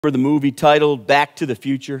For the movie titled Back to the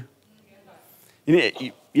Future.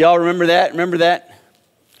 Y'all remember that? Remember that?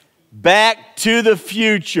 Back to the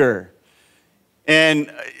Future.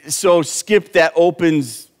 And so Skip, that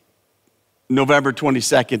opens November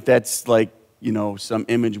 22nd. That's like, some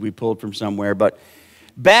image we pulled from somewhere. But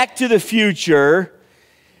Back to the Future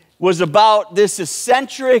was about this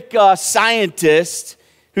eccentric scientist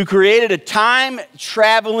who created a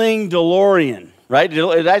time-traveling DeLorean. Right?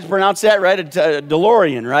 Did I pronounce that right? A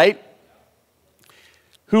DeLorean, right?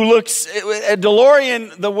 Who looks, a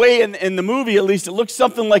DeLorean, the way in the movie at least, it looks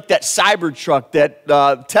something like that Cybertruck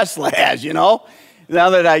that Tesla has, Now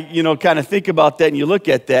that I, kind of think about that and you look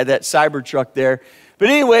at that Cybertruck there. But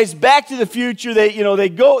anyways, Back to the Future,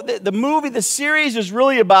 the series is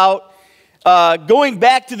really about going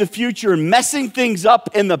back to the future and messing things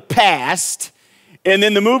up in the past. And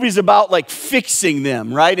then the movie's about like fixing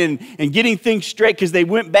them, right? And getting things straight because they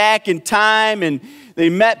went back in time and they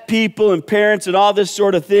met people and parents and all this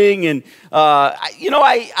sort of thing. And,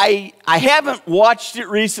 I haven't watched it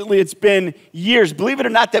recently. It's been years. Believe it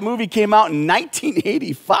or not, that movie came out in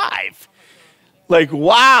 1985. Like,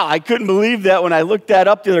 wow, I couldn't believe that when I looked that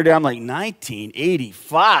up the other day. I'm like,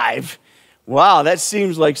 1985? Wow, that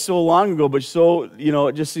seems like so long ago, but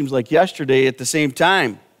it just seems like yesterday at the same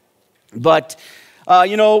time. But...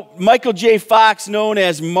 Michael J. Fox, known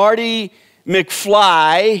as Marty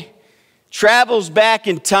McFly, travels back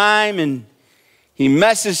in time and he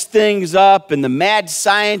messes things up, and the mad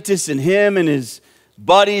scientist and him and his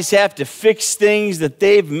buddies have to fix things that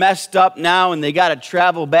they've messed up now, and they got to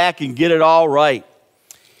travel back and get it all right.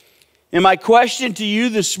 And my question to you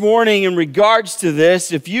this morning in regards to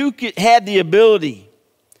this, if you had the ability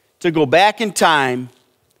to go back in time,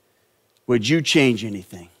 would you change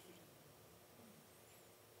anything?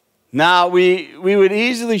 Now, we would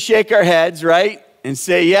easily shake our heads, right, and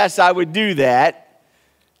say, yes, I would do that.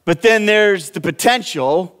 But then there's the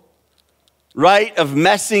potential, right, of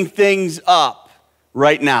messing things up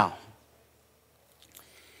right now.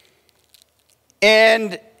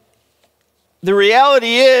 And the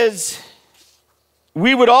reality is,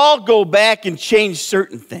 we would all go back and change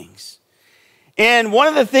certain things. And one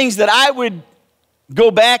of the things that I would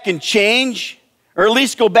go back and change, or at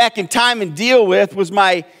least go back in time and deal with, was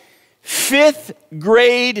my 5th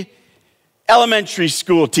grade elementary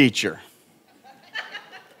school teacher.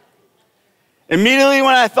 Immediately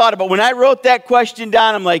when I wrote that question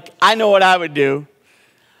down, I'm like, I know what I would do.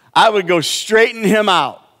 I would go straighten him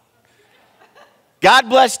out. God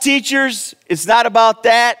bless teachers. It's not about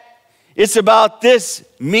that. It's about this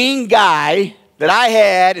mean guy that I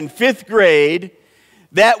had in 5th grade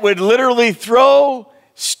that would literally throw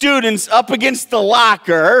students up against the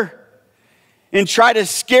locker and try to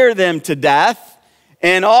scare them to death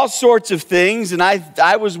and all sorts of things. And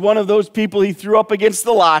I was one of those people he threw up against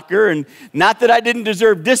the locker. And not that I didn't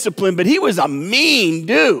deserve discipline, but he was a mean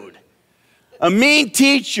dude, a mean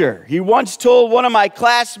teacher. He once told one of my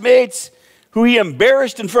classmates, who he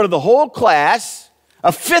embarrassed in front of the whole class,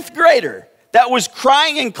 a 5th grader that was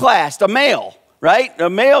crying in class, a male, right? A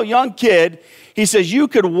male young kid. He says, "You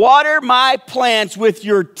could water my plants with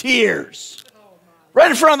your tears." Right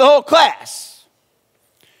in front of the whole class.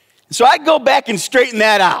 So I'd go back and straighten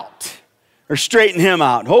that out, or straighten him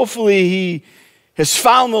out. Hopefully he has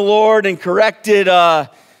found the Lord and corrected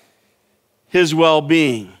his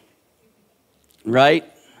well-being, right?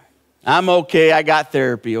 I'm okay. I got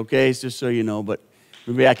therapy, okay? It's just so you know, but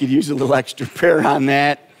maybe I could use a little extra prayer on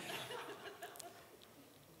that.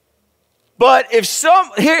 But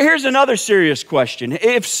here's another serious question.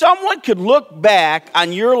 If someone could look back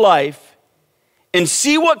on your life and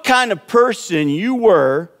see what kind of person you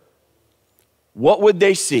were, what would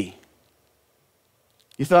they see?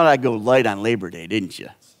 You thought I'd go light on Labor Day, didn't you?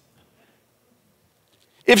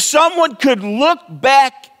 If someone could look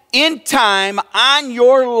back in time on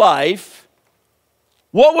your life,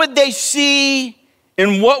 what would they see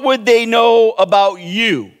and what would they know about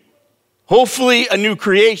you? Hopefully a new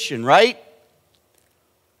creation, right?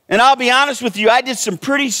 And I'll be honest with you, I did some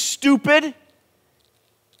pretty stupid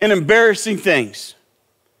and embarrassing things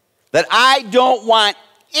that I don't want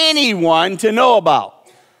anyone to know about,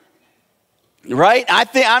 right? I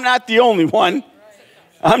think I'm not the only one.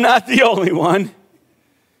 I'm not the only one.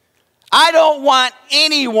 I don't want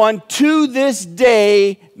anyone to this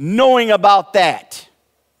day knowing about that.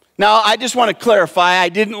 Now, I just want to clarify, I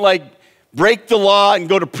didn't break the law and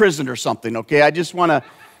go to prison or something, okay? I just want to,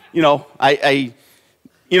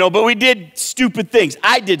 but we did stupid things.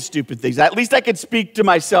 I did stupid things. At least I could speak to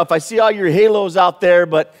myself. I see all your halos out there,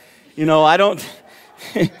 but, I don't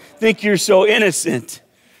think you're so innocent.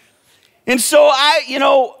 And so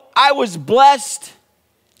I was blessed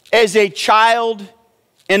as a child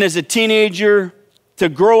and as a teenager to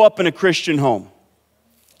grow up in a Christian home.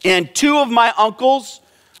 And two of my uncles,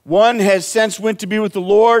 one has since went to be with the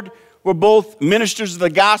Lord, were both ministers of the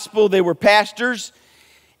gospel. They were pastors,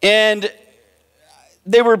 and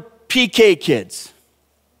they were PK kids.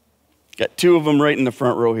 Got two of them right in the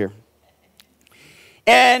front row here.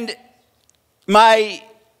 And my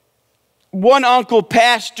one uncle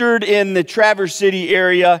pastored in the Traverse City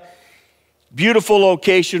area, beautiful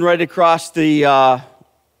location right across the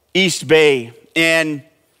East Bay. And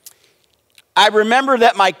I remember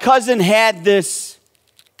that my cousin had this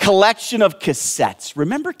collection of cassettes.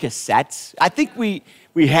 Remember cassettes? I think we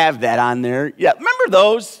have that on there. Yeah, remember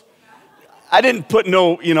those? I didn't put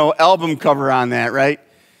no, album cover on that, right?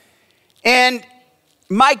 And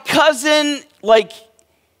my cousin,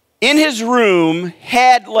 in his room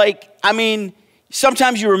had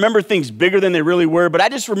sometimes you remember things bigger than they really were, but I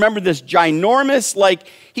just remember this ginormous,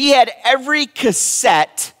 he had every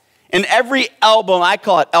cassette and every album, I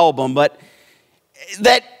call it album, but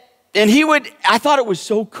I thought it was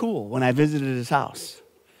so cool when I visited his house.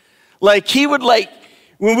 When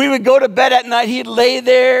we would go to bed at night, he'd lay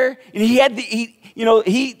there, and he had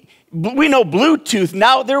we know Bluetooth.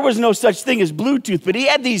 Now, there was no such thing as Bluetooth, but he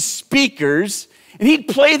had these speakers, and he'd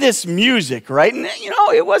play this music, right? And,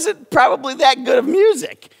 it wasn't probably that good of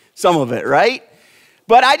music, some of it, right?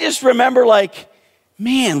 But I just remember,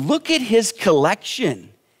 man, look at his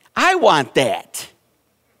collection. I want that.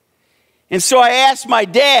 And so I asked my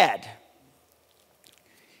dad,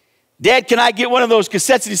 Dad, can I get one of those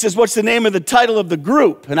cassettes? And he says, what's the name of the title of the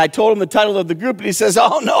group? And I told him the title of the group, and he says,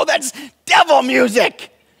 oh, no, that's devil music.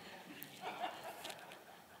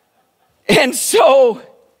 And so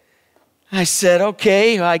I said,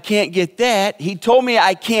 okay, I can't get that. He told me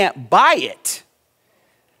I can't buy it.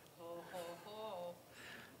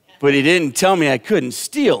 But he didn't tell me I couldn't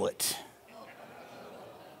steal it.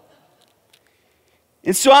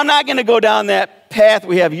 And so I'm not going to go down that path.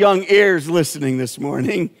 We have young ears listening this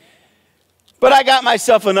morning. But I got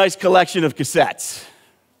myself a nice collection of cassettes.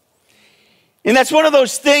 And that's one of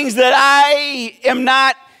those things that I am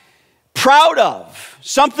not proud of.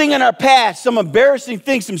 Something in our past, some embarrassing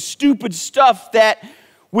things, some stupid stuff that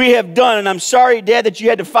we have done. And I'm sorry, Dad, that you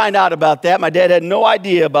had to find out about that. My dad had no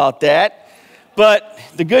idea about that. But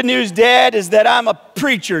the good news, Dad, is that I'm a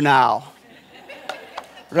preacher now.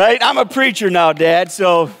 Right? I'm a preacher now, Dad,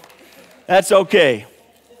 so that's okay.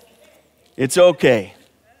 It's okay.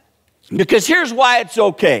 Because here's why it's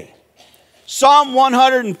okay. Psalm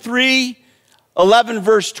 103, 11,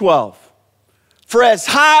 verse 12. For as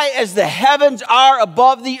high as the heavens are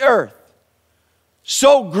above the earth,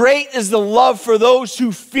 so great is the love for those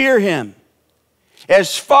who fear him.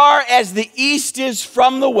 As far as the east is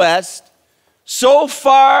from the west, so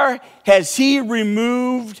far has he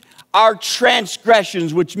removed our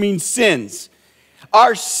transgressions, which means sins,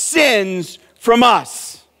 our sins from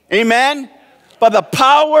us. Amen? By the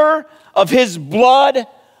power of his blood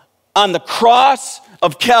on the cross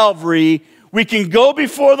of Calvary, we can go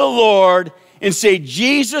before the Lord and say,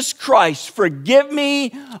 Jesus Christ, forgive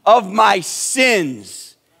me of my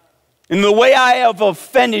sins and the way I have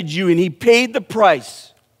offended you. And he paid the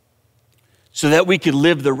price so that we could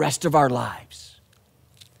live the rest of our lives.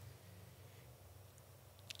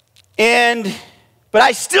 But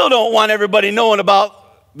I still don't want everybody knowing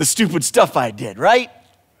about the stupid stuff I did, right?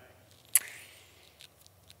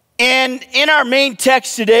 And in our main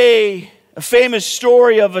text today, a famous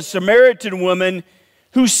story of a Samaritan woman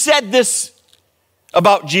who said this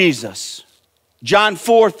about Jesus. John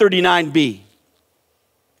 4:39b.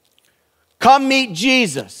 Come meet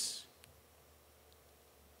Jesus.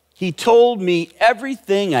 He told me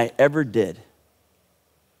everything I ever did.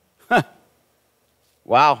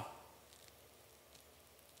 Wow.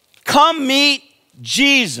 Come meet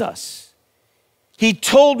Jesus. He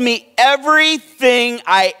told me everything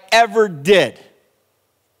I ever did.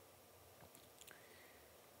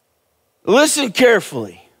 Listen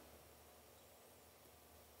carefully.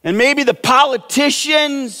 And maybe the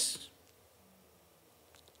politicians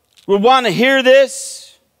would want to hear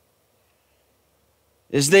this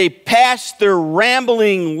as they pass their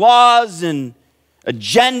rambling laws and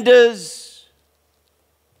agendas,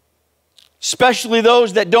 especially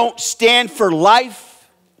those that don't stand for life.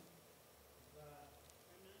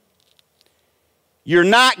 You're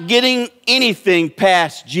not getting anything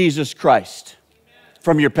past Jesus Christ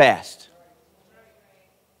from your past.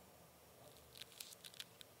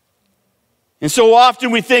 And so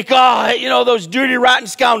often we think, those dirty, rotten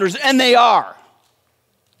scoundrels, and they are,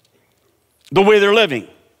 the way they're living.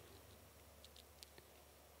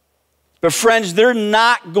 But friends, they're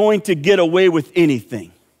not going to get away with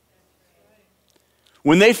anything.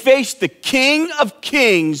 when they faced the King of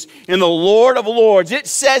Kings and the Lord of Lords, it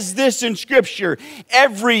says this in Scripture,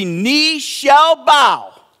 every knee shall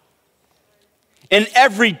bow and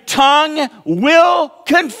every tongue will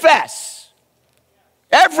confess.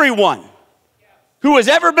 Everyone who has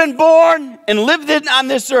ever been born and lived on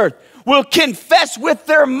this earth will confess with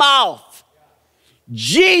their mouth,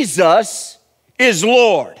 Jesus is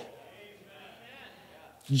Lord.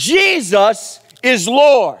 Jesus is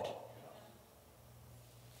Lord.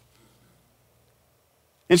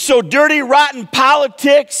 And so dirty, rotten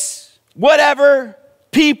politics, whatever,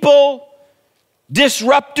 people,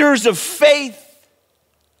 disruptors of faith,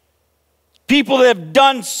 people that have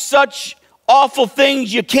done such awful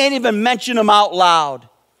things you can't even mention them out loud.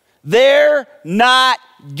 They're not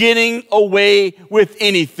getting away with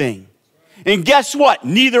anything. And guess what?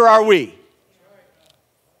 Neither are we.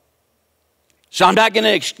 So I'm not going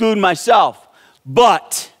to exclude myself.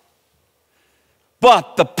 But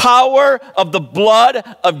the power of the blood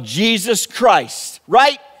of Jesus Christ,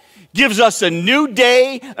 right, gives us a new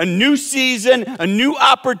day, a new season, a new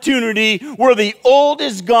opportunity where the old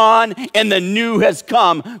is gone and the new has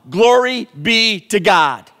come. Glory be to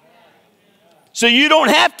God. So you don't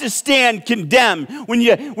have to stand condemned when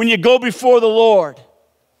you go before the Lord.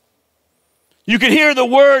 You can hear the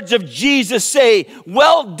words of Jesus say,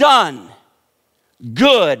 well done,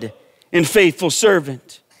 good and faithful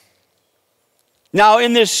servant. Now,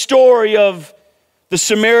 in this story of the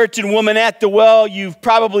Samaritan woman at the well, you've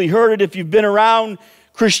probably heard it if you've been around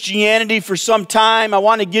Christianity for some time. I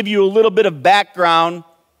want to give you a little bit of background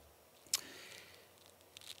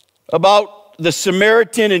about the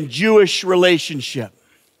Samaritan and Jewish relationship.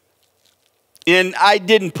 And I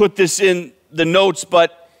didn't put this in the notes,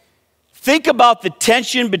 but think about the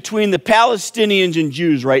tension between the Palestinians and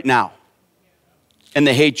Jews right now and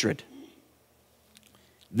the hatred.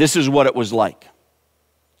 This is what it was like.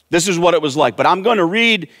 This is what it was like. But I'm going to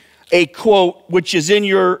read a quote which is in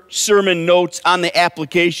your sermon notes on the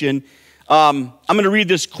application. I'm going to read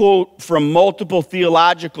this quote from multiple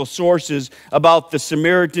theological sources about the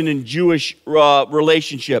Samaritan and Jewish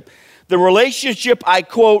relationship. The relationship, I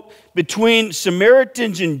quote, between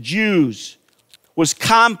Samaritans and Jews was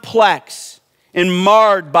complex and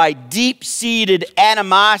marred by deep-seated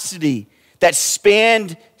animosity that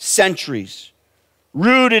spanned centuries,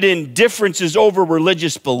 rooted in differences over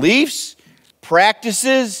religious beliefs,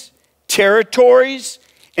 practices, territories,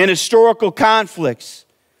 and historical conflicts.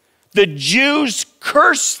 The Jews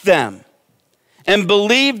cursed them and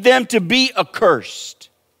believed them to be accursed.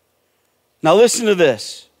 Now listen to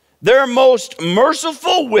this. Their most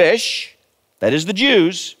merciful wish, that is the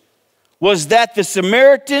Jews, was that the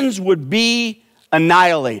Samaritans would be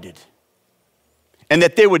annihilated and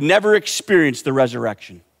that they would never experience the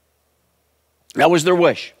resurrection. That was their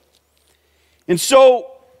wish. And so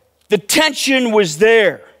the tension was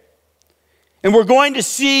there. And we're going to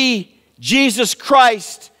see Jesus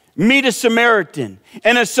Christ meet a Samaritan.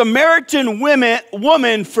 And a Samaritan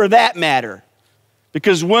woman for that matter.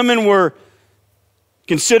 Because women were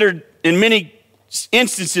considered, in many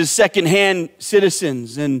instances, second-hand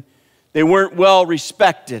citizens. And they weren't well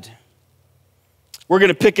respected. We're going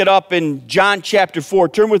to pick it up in John chapter 4.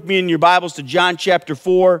 Turn with me in your Bibles to John chapter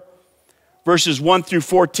 4. Verses 1 through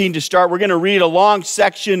 14 to start. We're going to read a long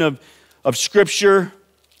section of Scripture.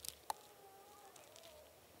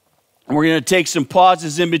 And we're going to take some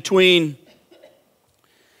pauses in between.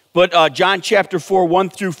 But John chapter 4, 1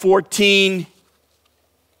 through 14.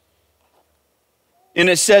 And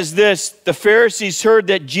it says this, the Pharisees heard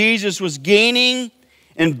that Jesus was gaining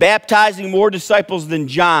and baptizing more disciples than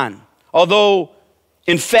John. Although,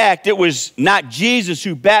 in fact, it was not Jesus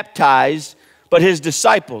who baptized, but his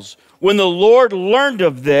disciples. When the Lord learned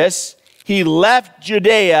of this, he left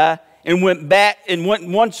Judea and went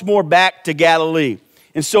once more back to Galilee.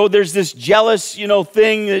 And so there's this jealous,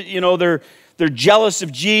 thing that, they're jealous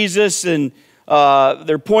of Jesus and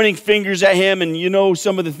they're pointing fingers at him and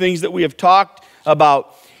some of the things that we have talked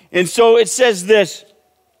about. And so it says this,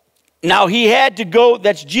 now he had to go,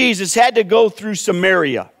 that's Jesus, had to go through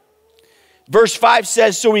Samaria. Verse 5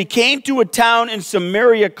 says, so he came to a town in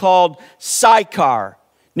Samaria called Sychar,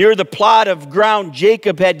 near the plot of ground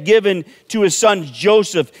Jacob had given to his son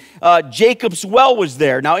Joseph. Jacob's well was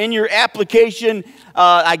there. Now, in your application,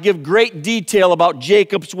 I give great detail about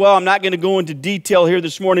Jacob's well. I'm not going to go into detail here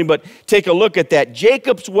this morning, but take a look at that.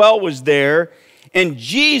 Jacob's well was there, and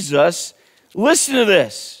Jesus, listen to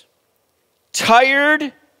this,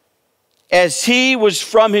 tired as he was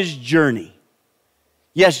from his journey.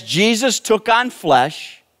 Yes, Jesus took on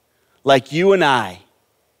flesh like you and I,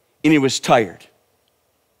 and he was tired.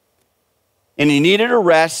 And he needed a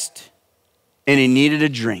rest, and he needed a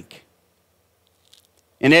drink.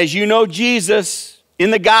 And as you know, Jesus,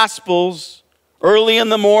 in the Gospels, early in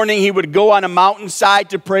the morning, he would go on a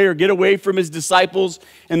mountainside to pray or get away from his disciples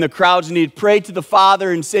and the crowds, and he'd pray to the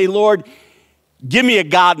Father and say, Lord, give me a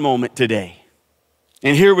God moment today.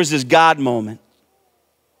 And here was his God moment.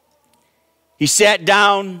 He sat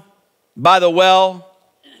down by the well.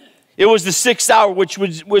 It was the 6th hour, which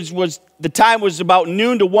was the time was about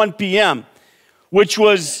noon to 1 p.m., which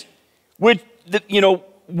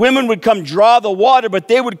women would come draw the water, but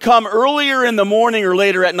they would come earlier in the morning or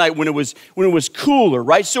later at night when it was cooler,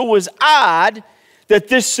 right? So it was odd that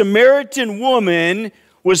this Samaritan woman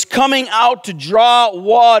was coming out to draw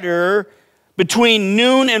water between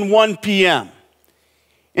noon and 1 p.m.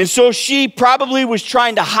 And so she probably was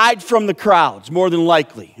trying to hide from the crowds, more than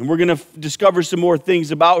likely. And we're going to discover some more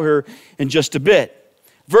things about her in just a bit.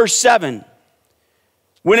 Verse 7,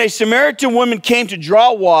 when a Samaritan woman came to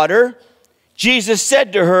draw water, Jesus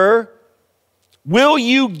said to her, will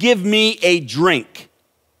you give me a drink?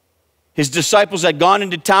 His disciples had gone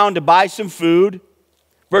into town to buy some food.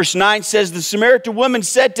 Verse 9 says, the Samaritan woman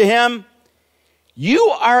said to him, you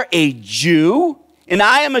are a Jew, and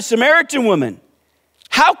I am a Samaritan woman.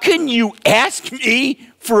 How can you ask me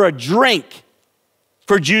for a drink?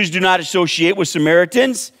 For Jews do not associate with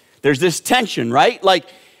Samaritans. There's this tension, right? Like,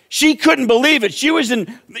 she couldn't believe it. She was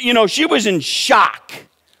in shock.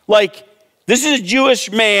 Like, this is a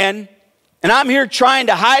Jewish man, and I'm here trying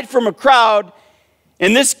to hide from a crowd,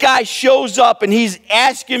 and this guy shows up, and he's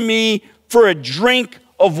asking me for a drink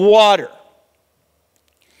of water.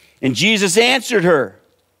 And Jesus answered her,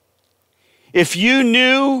 if you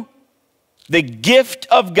knew the gift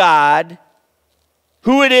of God,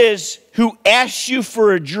 who it is who asks you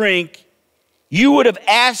for a drink, you would have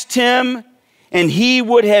asked him, and he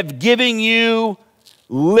would have given you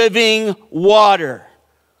living water,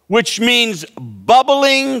 which means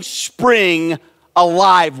bubbling spring,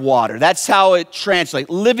 alive water. That's how it translates,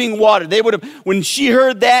 living water. They would have, when she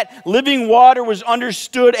heard that, living water was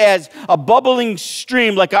understood as a bubbling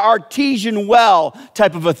stream, like an artesian well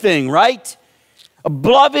type of a thing, right? A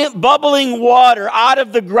bubbling water out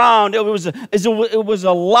of the ground. It was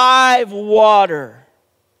alive water.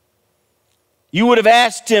 You would have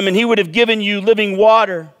asked him, and he would have given you living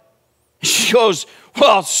water. She goes,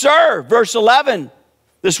 well, sir, verse 11,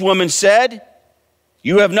 this woman said,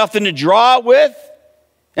 you have nothing to draw with,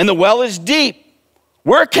 and the well is deep.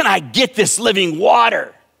 Where can I get this living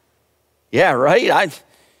water? Yeah, right?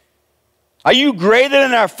 Are you greater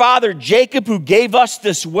than our father Jacob, who gave us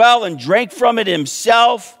this well and drank from it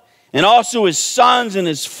himself, and also his sons and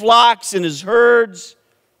his flocks and his herds?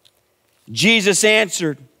 Jesus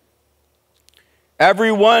answered,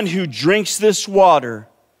 everyone who drinks this water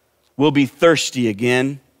will be thirsty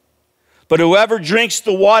again. But whoever drinks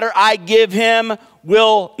the water I give him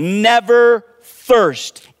will never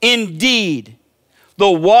thirst. Indeed, the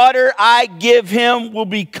water I give him will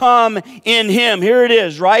become in him. Here it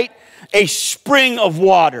is, right? A spring of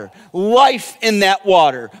water, life in that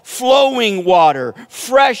water, flowing water,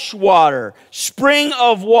 fresh water, spring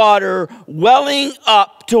of water, welling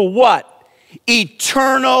up to what?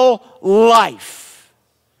 Eternal life.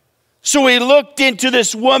 So he looked into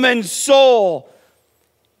this woman's soul,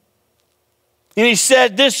 and he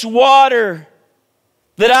said, this water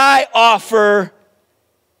that I offer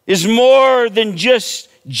is more than just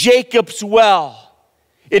Jacob's well.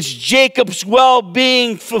 It's Jacob's well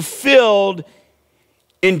being fulfilled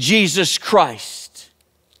in Jesus Christ.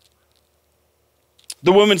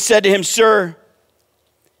 The woman said to him, sir,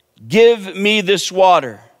 give me this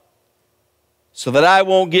water so that I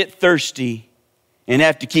won't get thirsty and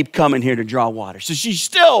have to keep coming here to draw water. So she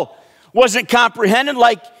still wasn't comprehending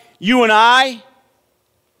like you and I.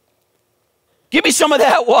 Give me some of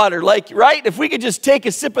that water, like, right? If we could just take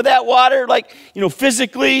a sip of that water, like,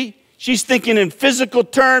 physically. She's thinking in physical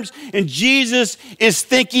terms, and Jesus is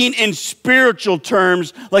thinking in spiritual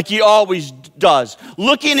terms like he always does.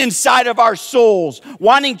 Looking inside of our souls,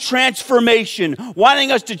 wanting transformation,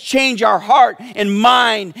 wanting us to change our heart and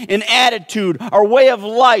mind and attitude, our way of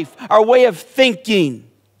life, our way of thinking.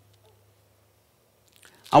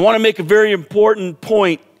 I want to make a very important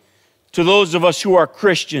point to those of us who are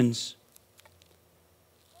Christians.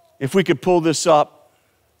 If we could pull this up.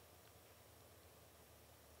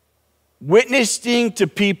 Witnessing to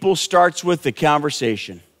people starts with the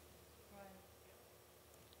conversation.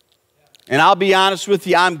 And I'll be honest with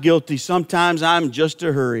you, I'm guilty. Sometimes I'm just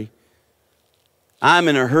a hurry. I'm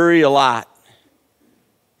in a hurry a lot.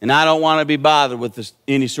 And I don't want to be bothered with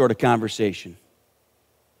any sort of conversation.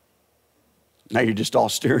 Now you're just all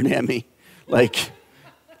staring at me like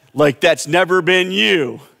that's never been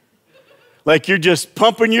you. Like you're just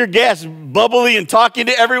pumping your gas, bubbly, and talking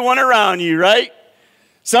to everyone around you, right?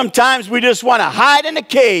 Sometimes we just want to hide in a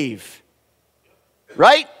cave,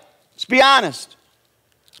 right? Let's be honest.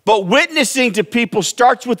 But witnessing to people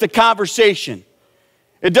starts with the conversation.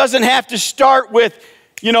 It doesn't have to start with,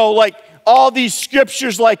 like all these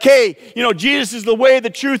scriptures like, hey, Jesus is the way, the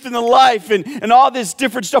truth, and the life, and all this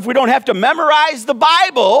different stuff. We don't have to memorize the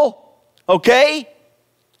Bible, okay,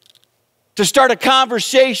 to start a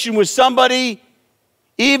conversation with somebody,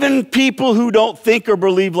 even people who don't think or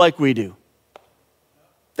believe like we do.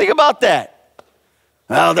 Think about that.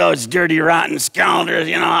 Well, those dirty, rotten scoundrels,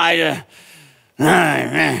 we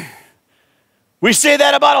say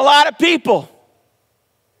that about a lot of people.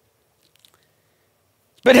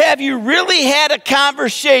 But have you really had a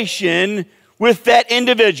conversation with that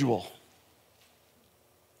individual?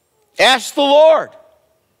 Ask the Lord.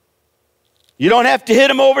 You don't have to hit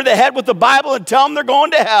them over the head with the Bible and tell them they're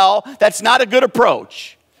going to hell. That's not a good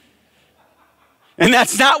approach. And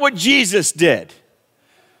that's not what Jesus did.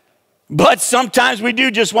 But sometimes we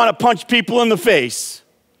do just want to punch people in the face.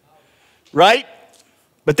 Right?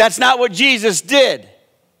 But that's not what Jesus did.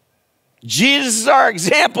 Jesus is our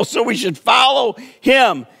example, so we should follow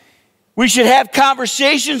him. We should have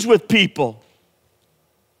conversations with people.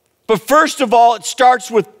 But first of all, it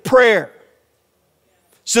starts with prayer,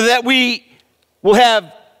 so that we will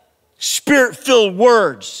have spirit-filled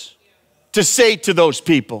words to say to those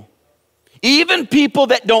people. Even people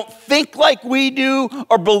that don't think like we do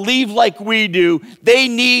or believe like we do, they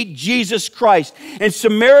need Jesus Christ. And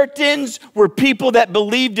Samaritans were people that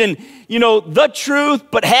believed in, the truth,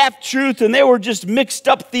 but half-truth, and they were just mixed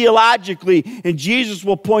up theologically. And Jesus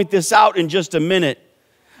will point this out in just a minute.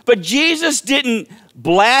 But Jesus didn't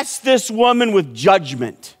blast this woman with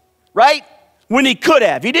judgment, right? When he could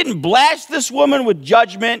have. He didn't blast this woman with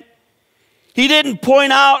judgment. He didn't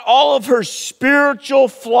point out all of her spiritual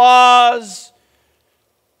flaws.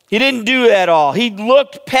 He didn't do that all. He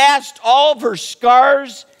looked past all of her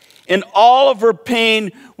scars and all of her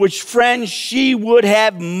pain, which, friends, she would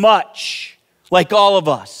have much, like all of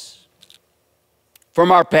us,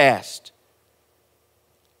 from our past.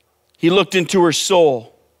 He looked into her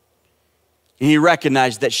soul, and he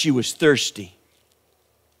recognized that she was thirsty.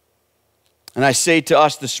 And I say to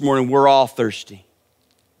us this morning, we're all thirsty.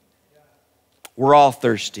 We're all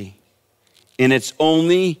thirsty. And it's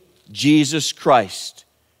only Jesus Christ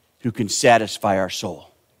who can satisfy our soul.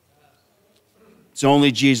 It's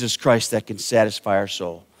only Jesus Christ that can satisfy our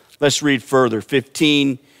soul. Let's read further,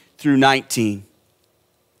 15 through 19.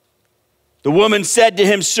 The woman said to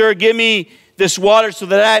him, "Sir, give me this water so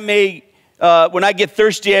that I may, when I get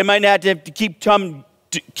thirsty, I might not have to keep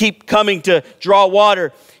coming to draw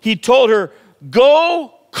water." He told her,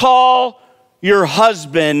 "Go call your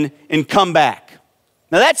husband and come back."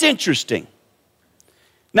 Now that's interesting.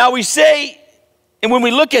 Now we say, and when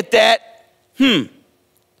we look at that, there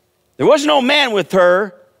was no man with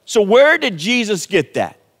her, so where did Jesus get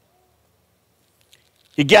that?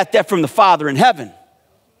 He got that from the Father in heaven.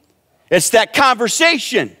 It's that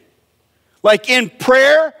conversation. Like in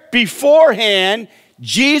prayer beforehand,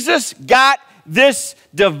 Jesus got this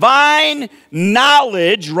divine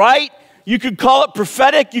knowledge, right? You could call it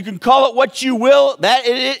prophetic, you can call it what you will. That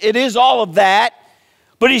it is all of that.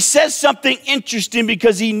 But he says something interesting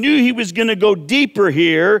because he knew he was going to go deeper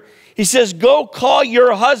here. He says, "Go call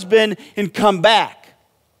your husband and come back."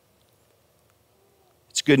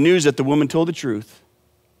 It's good news that the woman told the truth.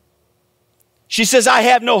 She says, "I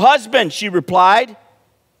have no husband," she replied.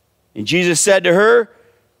 And Jesus said to her,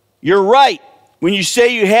 "You're right. When you say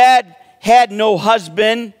you had no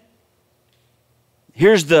husband,"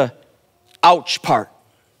 here's the ouch part.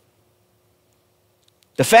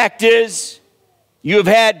 The fact is, you have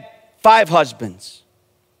had 5 husbands,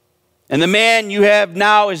 and the man you have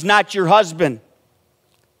now is not your husband.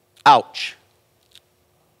 Ouch.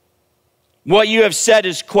 What you have said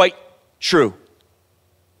is quite true.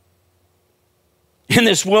 And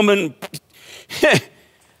this woman,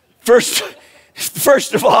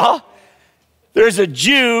 first of all, there's a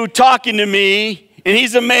Jew talking to me, and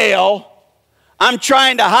he's a male. I'm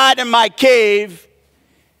trying to hide in my cave,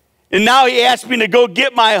 and now he asked me to go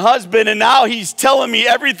get my husband, and now he's telling me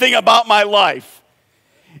everything about my life.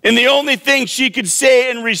 And the only thing she could say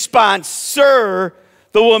in response, "Sir,"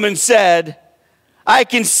 the woman said, "I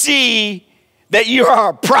can see that you are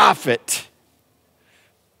a prophet.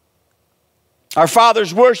 Our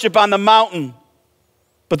fathers worship on the mountain,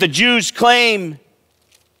 but the Jews claim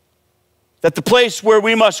that the place where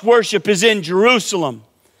we must worship is in Jerusalem."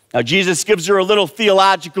 Now, Jesus gives her a little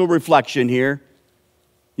theological reflection here.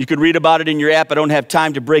 You could read about it in your app. I don't have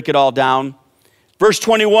time to break it all down. Verse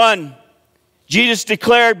 21, Jesus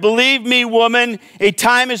declared, "Believe me, woman, a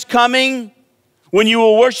time is coming when you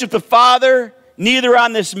will worship the Father, neither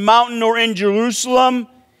on this mountain nor in Jerusalem.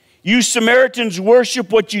 You Samaritans worship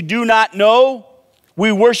what you do not know.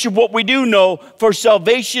 We worship what we do know, for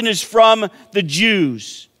salvation is from the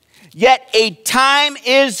Jews. Yet a time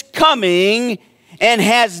is coming and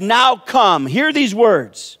has now come." Hear these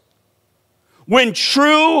words. "When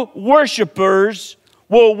true worshipers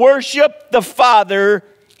will worship the Father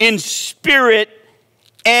in spirit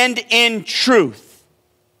and in truth.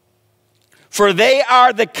 For they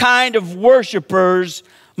are the kind of worshipers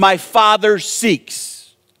my Father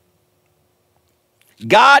seeks."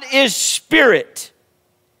 God is spirit,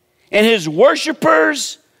 and his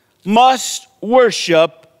worshipers must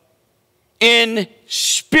worship in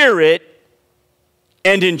spirit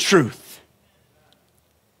and in truth.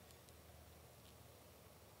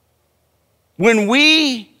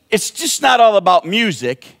 It's just not all about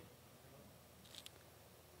music,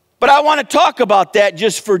 but I want to talk about that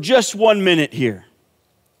for just 1 minute here.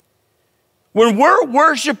 When we're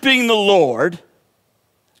worshiping the Lord,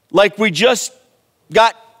 like we just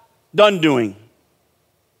got done doing,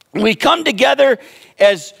 we come together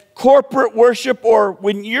as corporate worship, or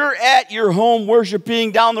when you're at your home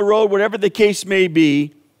worshiping down the road, whatever the case may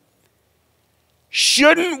be,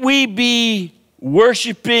 shouldn't we be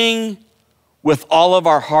worshiping with all of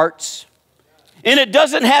our hearts? And it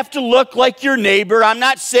doesn't have to look like your neighbor. I'm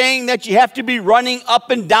not saying that you have to be running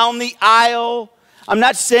up and down the aisle. I'm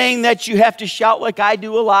not saying that you have to shout like I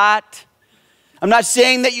do a lot. I'm not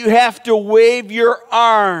saying that you have to wave your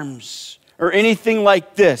arms or anything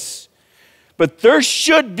like this. But there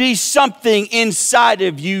should be something inside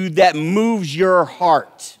of you that moves your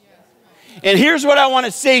heart. And here's what I want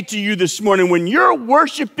to say to you this morning. When you're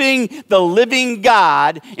worshiping the living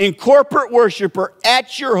God in corporate worship or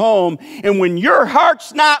at your home, and when your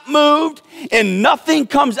heart's not moved and nothing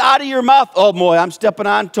comes out of your mouth, oh boy, I'm stepping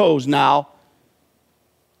on toes now.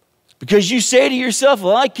 Because you say to yourself,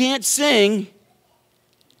 well, I can't sing.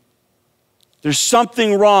 There's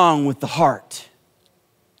something wrong with the heart.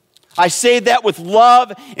 I say that with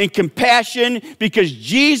love and compassion because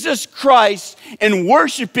Jesus Christ and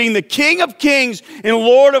worshiping the King of Kings and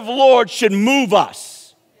Lord of Lords should move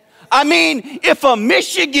us. I mean, if a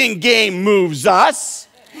Michigan game moves us,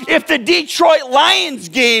 if the Detroit Lions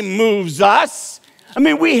game moves us, I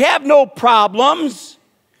mean, we have no problems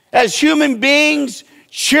as human beings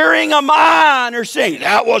cheering them on or saying,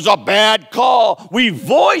 that was a bad call. We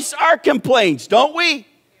voice our complaints, don't we?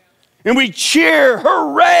 And we cheer,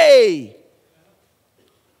 hooray.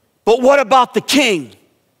 But what about the King?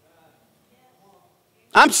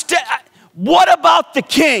 What about the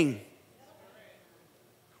King?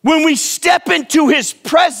 When we step into his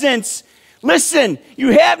presence, listen,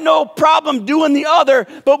 you have no problem doing the other,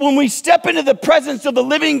 but when we step into the presence of the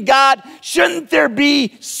living God, shouldn't there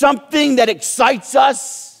be something that excites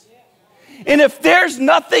us? And if there's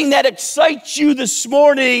nothing that excites you this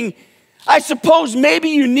morning, I suppose maybe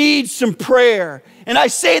you need some prayer. And I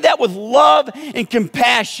say that with love and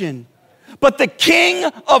compassion. But the King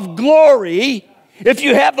of glory, if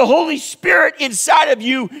you have the Holy Spirit inside of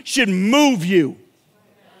you, should move you.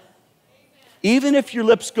 Even if your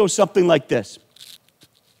lips go something like this,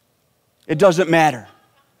 it doesn't matter.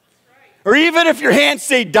 Or even if your hands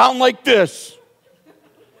stay down like this,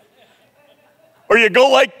 or you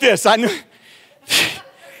go like this. I know.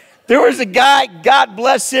 There was a guy, God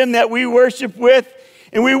bless him, that we worship with,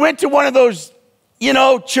 and we went to one of those,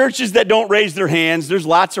 churches that don't raise their hands. There's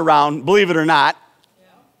lots around, believe it or not.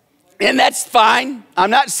 And that's fine. I'm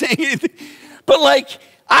not saying anything. But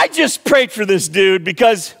I just prayed for this dude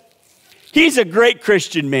because he's a great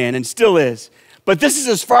Christian man and still is. But this is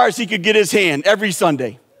as far as he could get his hand every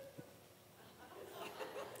Sunday.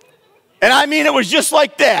 And I mean, it was just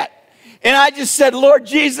like that. And I just said, Lord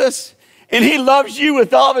Jesus, and he loves you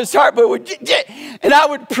with all of his heart. And I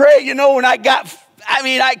would pray, when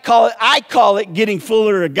I call it getting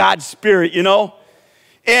fuller of God's Spirit,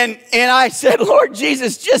 And I said, Lord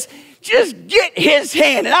Jesus, just get his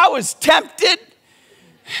hand. And I was tempted.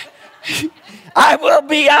 I will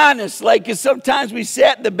be honest, because sometimes we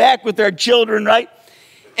sat in the back with our children, right?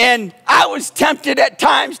 And I was tempted at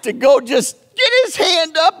times to go just get his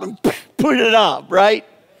hand up and put it up, right?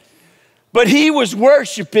 But he was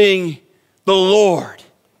worshiping the Lord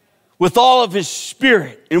with all of his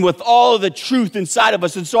spirit and with all of the truth inside of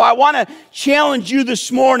us. And so I want to challenge you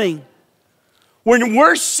this morning. When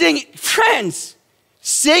we're singing, friends,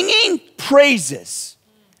 singing praises,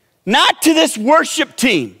 not to this worship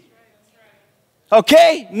team,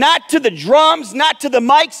 okay? Not to the drums, not to the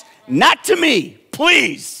mics, not to me,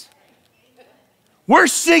 please. We're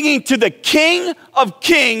singing to the King of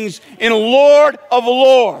Kings and Lord of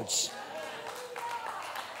Lords.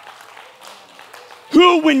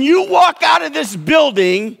 Who, when you walk out of this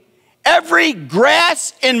building, every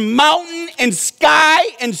grass and mountain and sky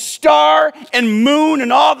and star and moon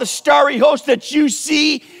and all the starry host that you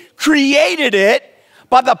see created it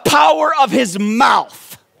by the power of his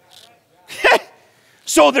mouth.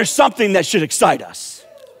 So there's something that should excite us,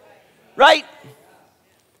 right?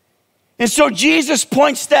 And so Jesus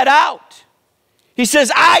points that out. He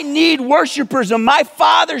says, I need worshipers, and my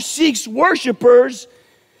Father seeks worshipers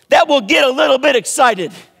that will get a little bit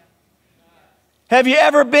excited. Have you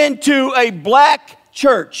ever been to a black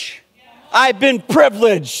church? I've been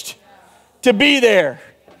privileged to be there.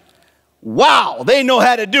 Wow, they know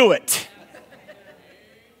how to do it.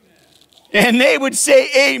 And they would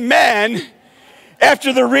say amen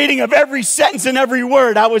after the reading of every sentence and every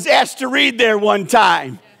word. I was asked to read there one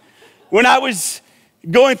time. When I was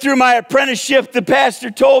going through my apprenticeship, the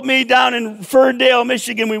pastor told me down in Ferndale,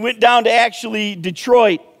 Michigan, we went down to actually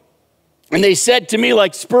Detroit. And they said to me,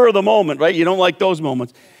 like spur of the moment, right? You don't like those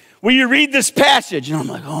moments. Will you read this passage? And I'm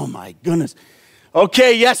like, oh my goodness.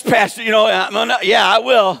 Okay, yes, pastor. Yeah, I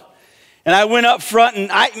will. And I went up front,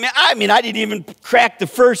 and I didn't even crack the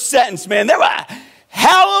first sentence, man. They were,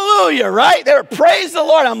 hallelujah, right? They were, praise the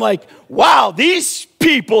Lord. I'm like, wow, these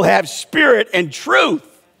people have spirit and truth.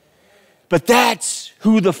 But that's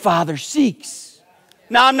who the Father seeks.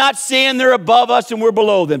 Now, I'm not saying they're above us and we're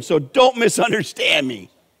below them, so don't misunderstand me.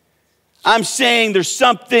 I'm saying there's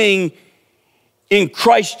something in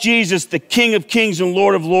Christ Jesus, the King of Kings and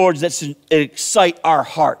Lord of Lords, that excite our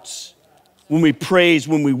hearts when we praise,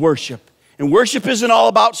 when we worship. And worship isn't all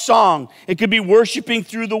about song. It could be worshiping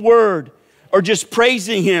through the word or just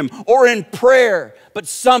praising him or in prayer. But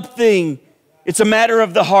something, it's a matter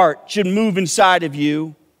of the heart, should move inside of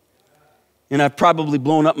you. And I've probably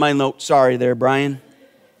blown up my note. Sorry there, Brian.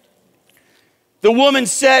 The woman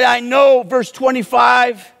said, I know, verse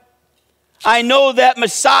 25, I know that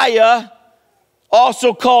Messiah,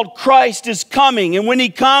 also called Christ, is coming. And when he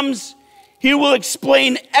comes, he will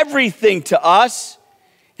explain everything to us.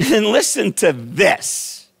 And listen to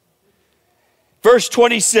this. Verse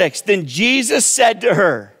 26, then Jesus said to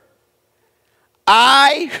her,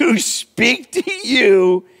 I who speak to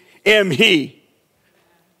you am he.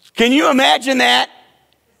 Can you imagine that?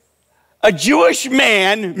 A Jewish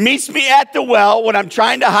man meets me at the well when I'm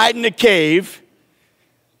trying to hide in a cave.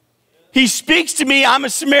 He speaks to me. I'm a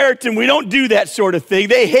Samaritan. We don't do that sort of thing.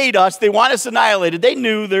 They hate us. They want us annihilated. They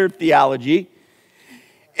knew their theology.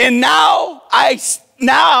 And now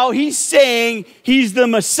he's saying he's the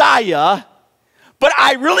Messiah, but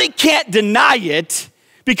I really can't deny it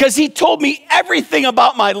because he told me everything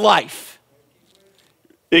about my life.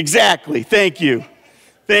 Exactly. Thank you.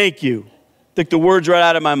 Thank you. Took the words right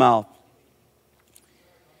out of my mouth.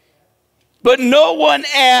 But no one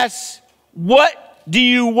asks, what do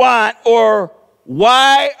you want? Or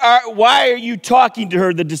why are you talking to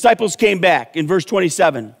her? The disciples came back in verse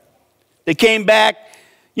 27. They came back.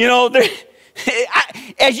 You know,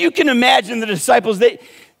 as you can imagine, the disciples, they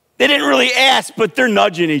didn't really ask, but they're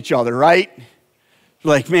nudging each other, right?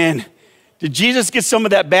 Like, man, did Jesus get some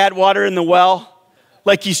of that bad water in the well?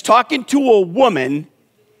 Like he's talking to a woman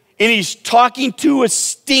and he's talking to a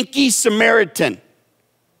stinky Samaritan,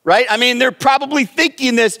 right? I mean, they're probably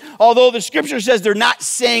thinking this, although the scripture says they're not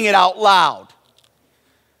saying it out loud.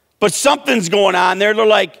 But something's going on there. They're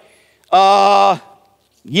like,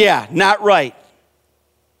 yeah, not right.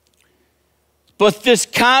 But this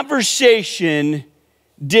conversation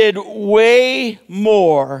did way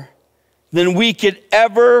more than we could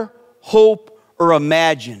ever hope or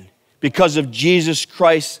imagine because of Jesus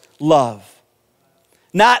Christ's love.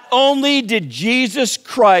 Not only did Jesus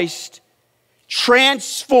Christ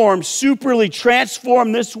superly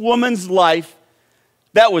transform this woman's life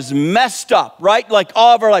that was messed up, right? Like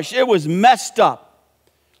all of our lives, it was messed up,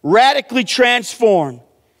 radically transformed.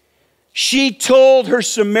 She told her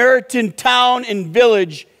Samaritan town and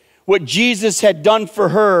village what Jesus had done for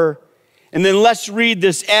her. And then let's read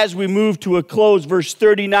this as we move to a close, verse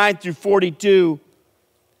 39 through 42.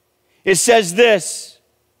 It says this,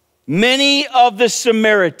 many of the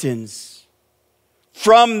Samaritans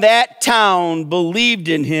from that town believed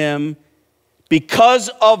in him because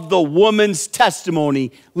of the woman's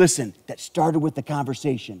testimony. Listen, that started with the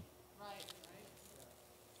conversation.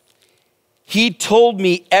 He told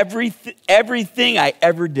me everything I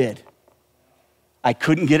ever did. I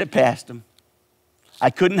couldn't get it past him.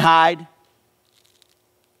 I couldn't hide.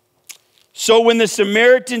 So when the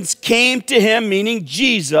Samaritans came to him, meaning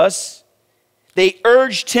Jesus, they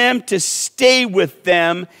urged him to stay with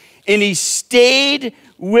them, and he stayed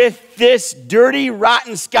with this dirty,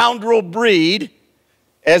 rotten scoundrel breed,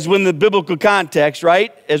 as when the biblical context,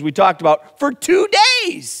 right, as we talked about, for 2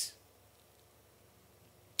 days.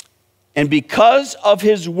 And because of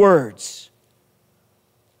his words,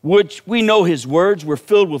 which we know his words were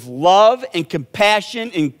filled with love and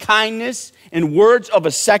compassion and kindness and words of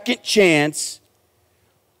a second chance,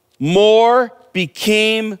 more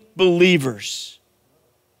became believers.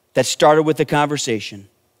 That started with the conversation.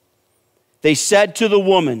 They said to the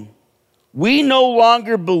woman, "We no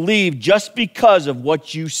longer believe just because of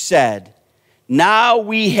what you said. Now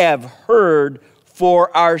we have heard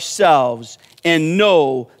for ourselves and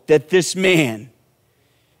know that this man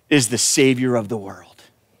is the Savior of the world."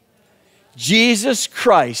 Jesus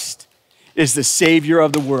Christ is the Savior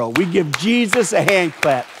of the world. We give Jesus a hand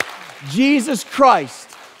clap. Jesus Christ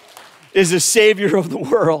is the Savior of the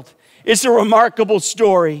world. It's a remarkable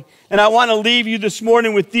story. And I want to leave you this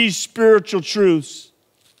morning with these spiritual truths,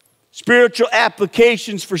 spiritual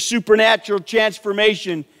applications for supernatural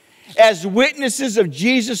transformation. As witnesses of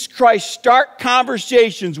Jesus Christ, start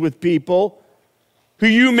conversations with people who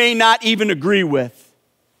you may not even agree with.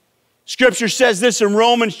 Scripture says this in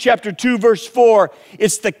Romans chapter 2, verse 4.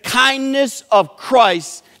 It's the kindness of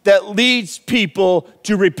Christ that leads people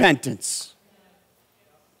to repentance.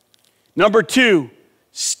 Number 2,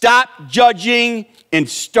 stop judging and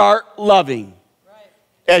start loving,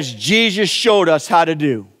 as Jesus showed us how to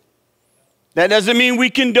do. That doesn't mean we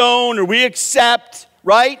condone or we accept,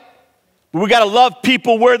 right? But we got to love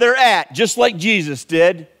people where they're at, just like Jesus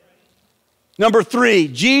did. Number 3,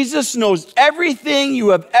 Jesus knows everything you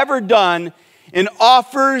have ever done and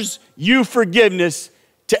offers you forgiveness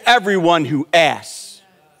to everyone who asks.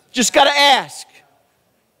 Just got to ask.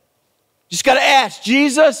 Just got to ask,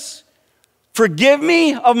 Jesus, forgive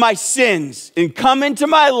me of my sins and come into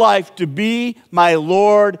my life to be my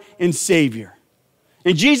Lord and Savior.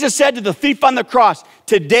 And Jesus said to the thief on the cross,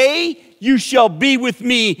 today you shall be with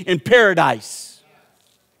me in paradise.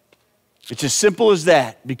 It's as simple as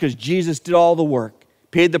that, because Jesus did all the work,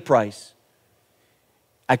 paid the price.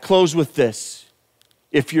 I close with this.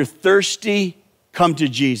 If you're thirsty, come to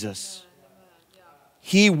Jesus.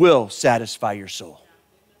 He will satisfy your soul.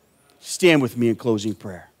 Stand with me in closing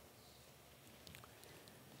prayer.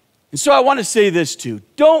 And so I want to say this too.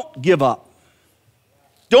 Don't give up.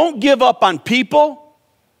 Don't give up on people,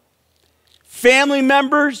 family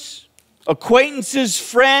members, acquaintances,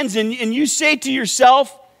 friends, and you say to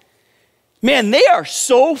yourself, man, they are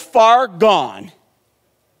so far gone,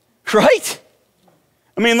 right?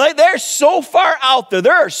 I mean, like, they're so far out there.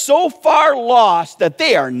 They're so far lost that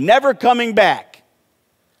they are never coming back.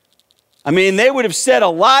 I mean, they would have said a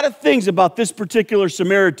lot of things about this particular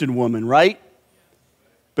Samaritan woman, right?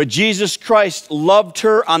 But Jesus Christ loved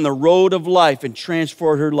her on the road of life and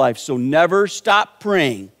transformed her life. So never stop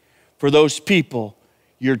praying for those people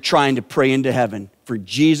you're trying to pray into heaven. For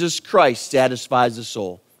Jesus Christ satisfies the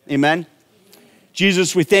soul. Amen?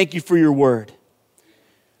 Jesus, we thank you for your word.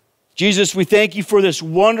 Jesus, we thank you for this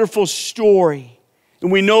wonderful story.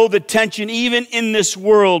 And we know the tension even in this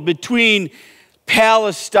world between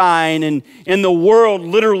Palestine and the world,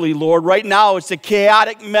 literally, Lord. Right now it's a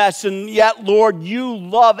chaotic mess, and yet, Lord, you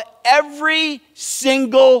love every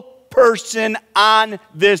single person on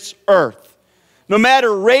this earth. No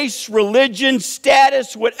matter race, religion,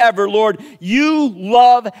 status, whatever, Lord, you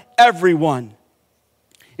love everyone.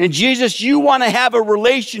 And Jesus, you want to have a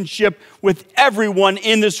relationship with everyone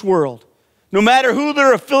in this world. No matter who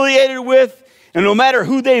they're affiliated with and no matter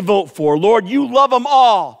who they vote for. Lord, you love them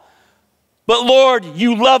all. But Lord,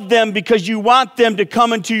 you love them because you want them to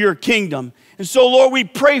come into your kingdom. And so, Lord, we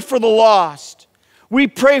pray for the lost. We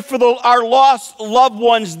pray for our lost loved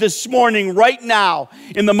ones this morning, right now,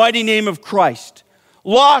 in the mighty name of Christ.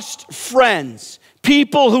 Lost friends.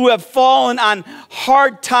 People who have fallen on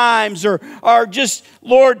hard times or are just,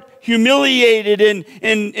 Lord, humiliated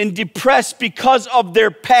and depressed because of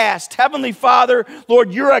their past. Heavenly Father,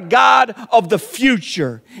 Lord, you're a God of the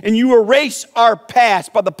future, and you erase our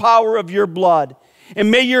past by the power of your blood.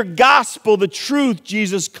 And may your gospel, the truth,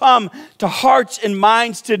 Jesus, come to hearts and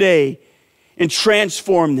minds today and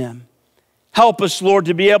transform them. Help us, Lord,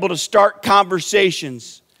 to be able to start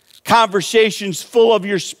conversations full of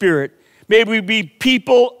your Spirit. May we be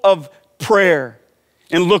people of prayer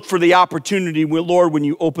and look for the opportunity, Lord, when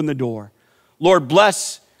you open the door. Lord,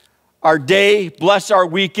 bless our day, bless our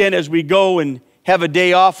weekend as we go and have a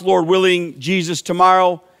day off, Lord willing, Jesus,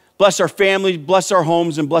 tomorrow. Bless our families, bless our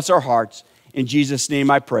homes, and bless our hearts. In Jesus' name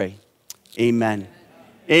I pray. Amen.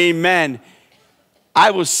 Amen.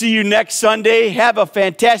 I will see you next Sunday. Have a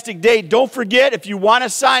fantastic day. Don't forget, if you want to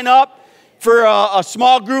sign up for a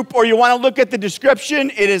small group or you want to look at the description,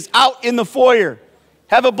 it is out in the foyer.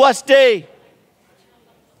 Have a blessed day.